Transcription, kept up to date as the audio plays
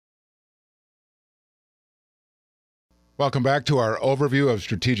Welcome back to our overview of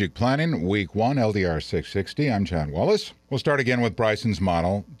strategic planning, Week 1, LDR 660. I'm John Wallace. We'll start again with Bryson's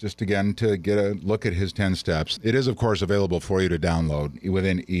model, just again to get a look at his 10 steps. It is, of course, available for you to download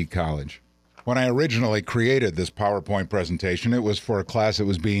within eCollege. When I originally created this PowerPoint presentation, it was for a class that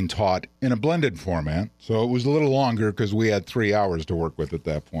was being taught in a blended format, so it was a little longer because we had 3 hours to work with at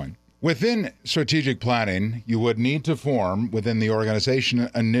that point. Within strategic planning, you would need to form within the organization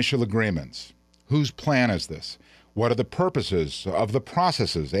initial agreements. Whose plan is this? What are the purposes of the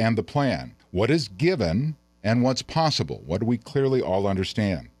processes and the plan? What is given and what's possible? What do we clearly all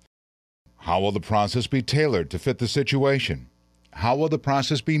understand? How will the process be tailored to fit the situation? How will the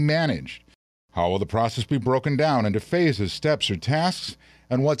process be managed? How will the process be broken down into phases, steps, or tasks?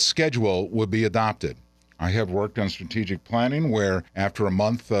 And what schedule will be adopted? I have worked on strategic planning where after a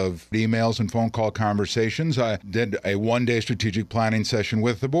month of emails and phone call conversations, I did a one-day strategic planning session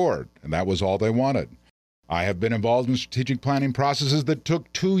with the board, and that was all they wanted. I have been involved in strategic planning processes that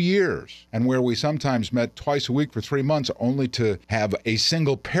took 2 years and where we sometimes met twice a week for 3 months only to have a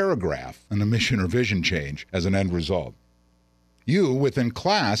single paragraph and a mission or vision change as an end result. You, within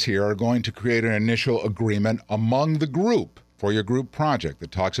class here, are going to create an initial agreement among the group for your group project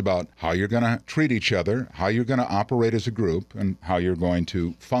that talks about how you're going to treat each other, how you're going to operate as a group, and how you're going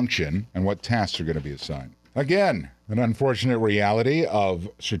to function and what tasks are going to be assigned. Again, an unfortunate reality of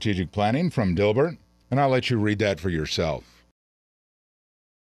strategic planning from Dilbert. And I'll let you read that for yourself.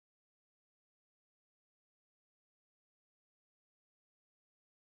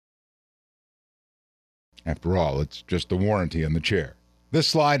 After all, it's just the warranty in the chair. This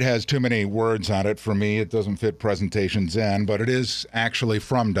slide has too many words on it for me. It doesn't fit Presentation Zen, but it is actually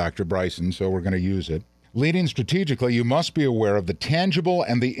from Dr. Bryson, so we're going to use it. Leading strategically, you must be aware of the tangible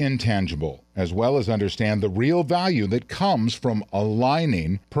and the intangible, as well as understand the real value that comes from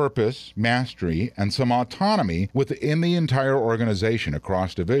aligning purpose, mastery, and some autonomy within the entire organization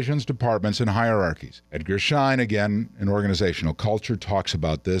across divisions, departments, and hierarchies. Edgar Schein, again, in Organizational Culture, talks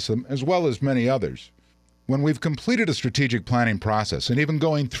about this, as well as many others. When we've completed a strategic planning process, and even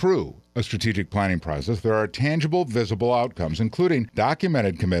going through a strategic planning process, there are tangible, visible outcomes, including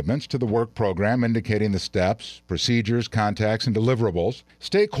documented commitments to the work program indicating the steps, procedures, contacts, and deliverables,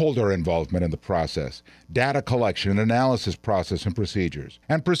 stakeholder involvement in the process, data collection and analysis process and procedures,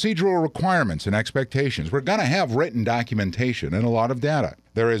 and procedural requirements and expectations. We're going to have written documentation and a lot of data.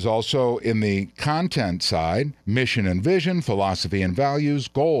 There is also, in the content side, mission and vision, philosophy and values,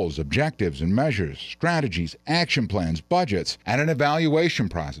 goals, objectives and measures, strategies, action plans, budgets, and an evaluation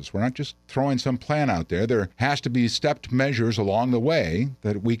process. We're not just throwing some plan out there. There has to be stepped measures along the way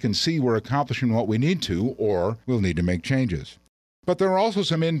that we can see we're accomplishing what we need to, or we'll need to make changes. But there are also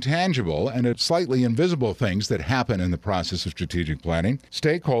some intangible and slightly invisible things that happen in the process of strategic planning.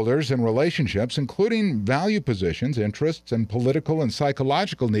 Stakeholders and relationships, including value positions, interests, and political and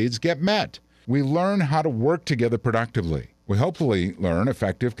psychological needs, get met. We learn how to work together productively. We hopefully learn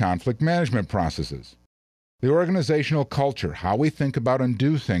effective conflict management processes. The organizational culture, how we think about and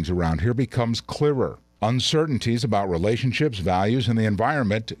do things around here, becomes clearer. Uncertainties about relationships, values, and the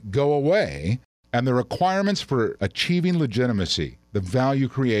environment go away, and the requirements for achieving legitimacy, the value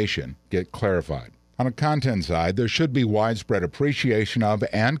creation, get clarified. On the content side, there should be widespread appreciation of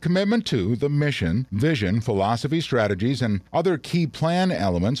and commitment to the mission, vision, philosophy, strategies, and other key plan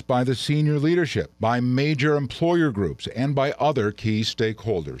elements by the senior leadership, by major employer groups, and by other key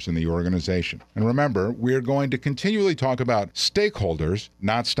stakeholders in the organization. And remember, we're going to continually talk about stakeholders,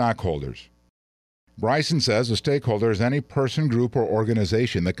 not stockholders. Bryson says a stakeholder is any person, group, or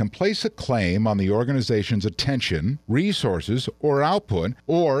organization that can place a claim on the organization's attention, resources, or output,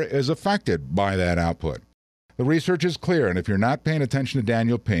 or is affected by that output. The research is clear, and if you're not paying attention to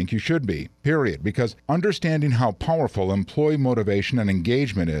Daniel Pink, you should be, period, because understanding how powerful employee motivation and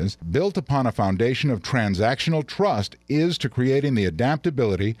engagement is, built upon a foundation of transactional trust, is to creating the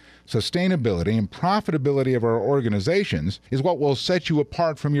adaptability, sustainability, and profitability of our organizations, is what will set you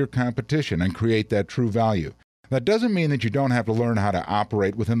apart from your competition and create that true value. That doesn't mean that you don't have to learn how to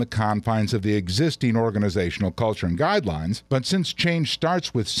operate within the confines of the existing organizational culture and guidelines, but since change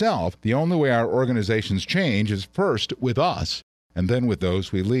starts with self, the only way our organizations change is first with us, and then with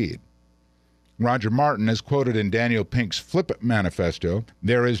those we lead. Roger Martin is quoted in Daniel Pink's Flip Manifesto,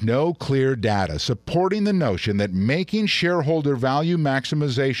 "There is no clear data supporting the notion that making shareholder value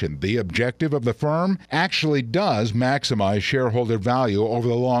maximization the objective of the firm actually does maximize shareholder value over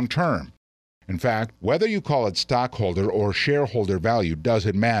the long term. In fact, whether you call it stockholder or shareholder value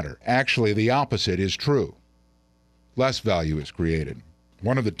doesn't matter. Actually, the opposite is true. Less value is created."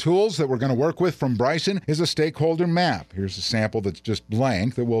 One of the tools that we're going to work with from Bryson is a stakeholder map. Here's a sample that's just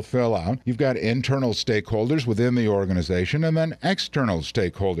blank that we'll fill out. You've got internal stakeholders within the organization and then external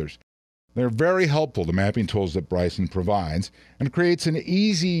stakeholders. They're very helpful, the mapping tools that Bryson provides, and creates an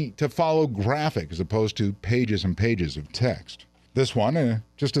easy-to-follow graphic as opposed to pages and pages of text. This one,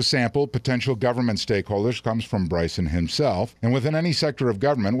 just a sample, potential government stakeholders, comes from Bryson himself. And within any sector of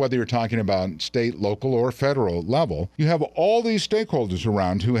government, whether you're talking about state, local, or federal level, you have all these stakeholders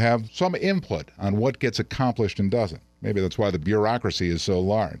around who have some input on what gets accomplished and doesn't. Maybe that's why the bureaucracy is so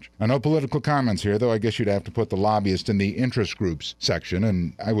large. Now, no political comments here, though I guess you'd have to put the lobbyist in the interest groups section,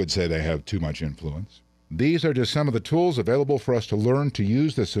 and I would say they have too much influence. These are just some of the tools available for us to learn to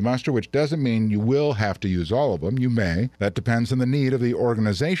use this semester, which doesn't mean you will have to use all of them. You may. That depends on the need of the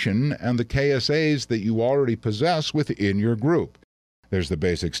organization and the KSAs that you already possess within your group. There's the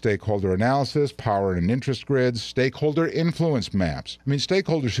basic stakeholder analysis, power and interest grids, stakeholder influence maps.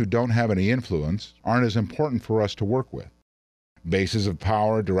 Stakeholders who don't have any influence aren't as important for us to work with. Bases of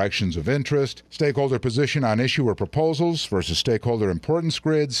power, directions of interest, stakeholder position on issue or proposals versus stakeholder importance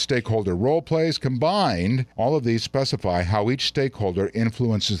grids, stakeholder role plays. Combined, all of these specify how each stakeholder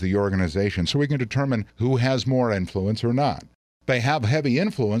influences the organization so we can determine who has more influence or not. If they have heavy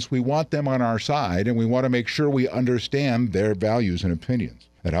influence, we want them on our side, and we want to make sure we understand their values and opinions.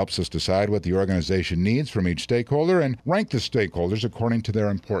 That helps us decide what the organization needs from each stakeholder and rank the stakeholders according to their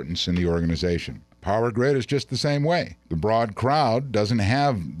importance in the organization. Power grid is just the same way. The broad crowd doesn't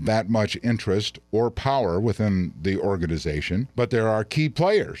have that much interest or power within the organization, but there are key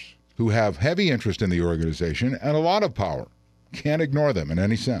players who have heavy interest in the organization and a lot of power. Can't ignore them in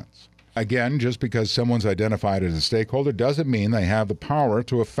any sense. Again, just because someone's identified as a stakeholder doesn't mean they have the power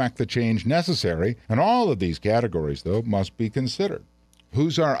to affect the change necessary, and all of these categories, though, must be considered.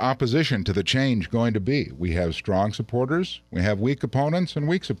 Who's our opposition to the change going to be? We have strong supporters, we have weak opponents, and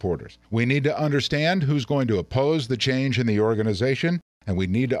weak supporters. We need to understand who's going to oppose the change in the organization, and we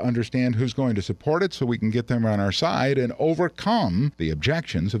need to understand who's going to support it so we can get them on our side and overcome the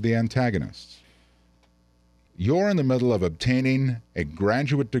objections of the antagonists. You're in the middle of obtaining a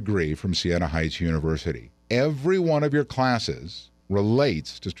graduate degree from Siena Heights University. Every one of your classes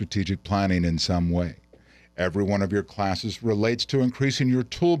relates to strategic planning in some way. Every one of your classes relates to increasing your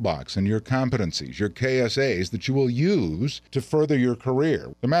toolbox and your competencies, your KSAs that you will use to further your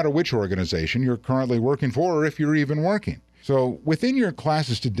career, no matter which organization you're currently working for or if you're even working. So within your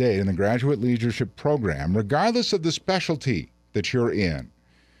classes today in the Graduate Leadership Program, regardless of the specialty that you're in,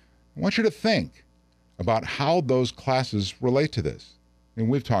 I want you to think about how those classes relate to this. And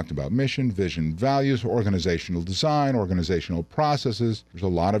we've talked about mission, vision, values, organizational design, organizational processes. There's a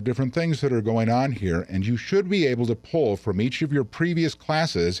lot of different things that are going on here, and you should be able to pull from each of your previous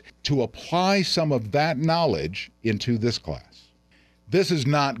classes to apply some of that knowledge into this class. This is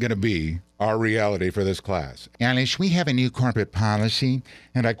not going to be our reality for this class. Alice, we have a new corporate policy,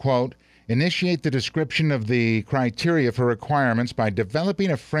 and I quote, initiate the description of the criteria for requirements by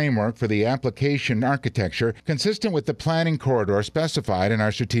developing a framework for the application architecture consistent with the planning corridor specified in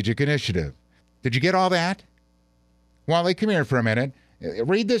our strategic initiative. Did you get all that? Wally, come here for a minute.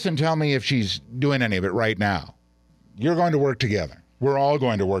 Read this and tell me if she's doing any of it right now. You're going to work together. We're all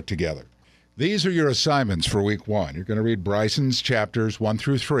going to work together. These are your assignments for week 1. You're going to read Bryson's chapters 1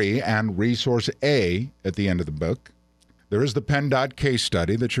 through 3 and resource A at the end of the book. There is the PennDOT case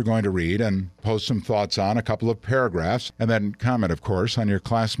study that you're going to read and post some thoughts on, a couple of paragraphs, and then comment, of course, on your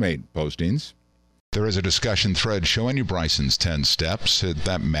classmate postings. There is a discussion thread showing you Bryson's 10 steps,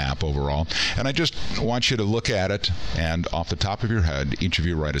 that map overall, and I just want you to look at it and off the top of your head, each of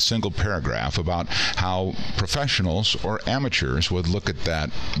you write a single paragraph about how professionals or amateurs would look at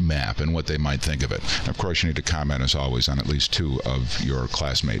that map and what they might think of it. Of course, you need to comment, as always, on at least 2 of your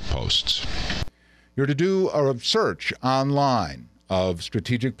classmate posts. You're to do a search online of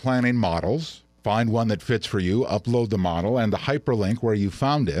strategic planning models, find one that fits for you, upload the model and the hyperlink where you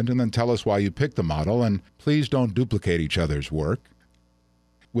found it, and then tell us why you picked the model, and please don't duplicate each other's work.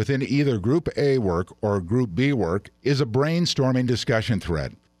 Within either Group A work or Group B work is a brainstorming discussion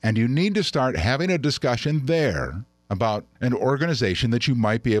thread, and you need to start having a discussion there about an organization that you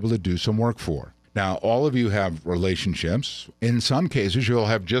might be able to do some work for. Now, all of you have relationships. In some cases, you'll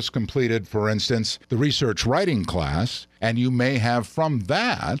have just completed, for instance, the research writing class, and you may have from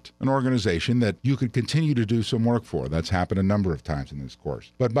that an organization that you could continue to do some work for. That's happened a number of times in this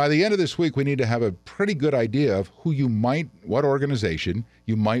course. But by the end of this week, we need to have a pretty good idea of what organization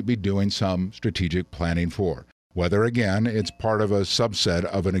you might be doing some strategic planning for. Whether, again, it's part of a subset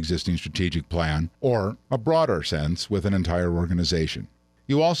of an existing strategic plan or a broader sense with an entire organization.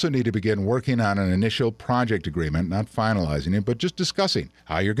 You also need to begin working on an initial project agreement, not finalizing it, but just discussing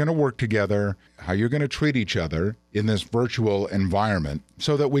how you're going to work together, how you're going to treat each other in this virtual environment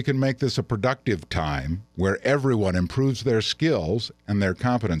so that we can make this a productive time where everyone improves their skills and their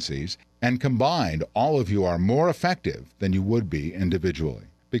competencies, and combined, all of you are more effective than you would be individually.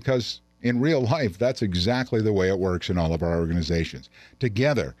 Because in real life, that's exactly the way it works in all of our organizations.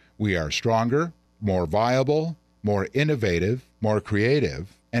 Together, we are stronger, more viable, more innovative, more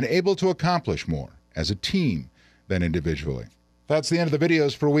creative, and able to accomplish more as a team than individually. That's the end of the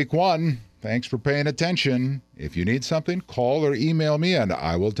videos for week 1. Thanks for paying attention. If you need something, call or email me and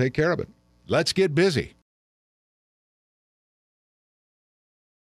I will take care of it. Let's get busy.